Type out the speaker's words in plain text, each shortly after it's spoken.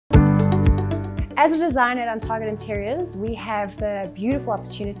As a designer at OnTarget Interiors, we have the beautiful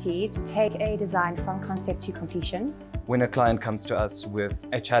opportunity to take a design from concept to completion. When a client comes to us with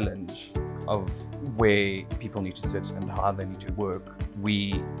a challenge of where people need to sit and how they need to work,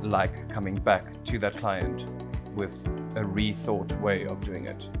 we like coming back to that client with a rethought way of doing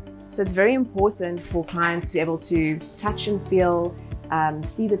it. So it's very important for clients to be able to touch and feel,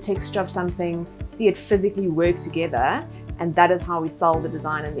 see the texture of something, see it physically work together, and that is how we solve the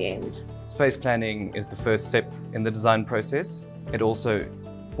design in the end. Space planning is the first step in the design process. It also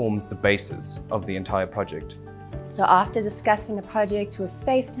forms the basis of the entire project. So after discussing the project with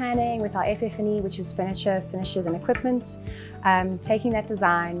space planning, with our FF&E, which is furniture, finishes and equipment, taking that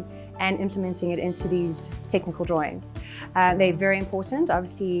design and implementing it into these technical drawings. They're very important.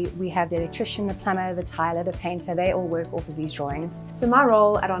 Obviously, we have the electrician, the plumber, the tiler, the painter, they all work off of these drawings. So my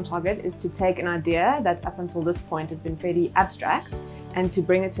role at OnTarget is to take an idea that up until this point has been fairly abstract and to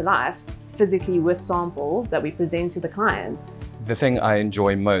bring it to life physically with samples that we present to the client. The thing I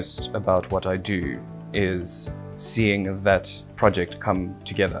enjoy most about what I do is seeing that project come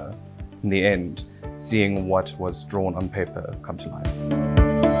together in the end, seeing what was drawn on paper come to life.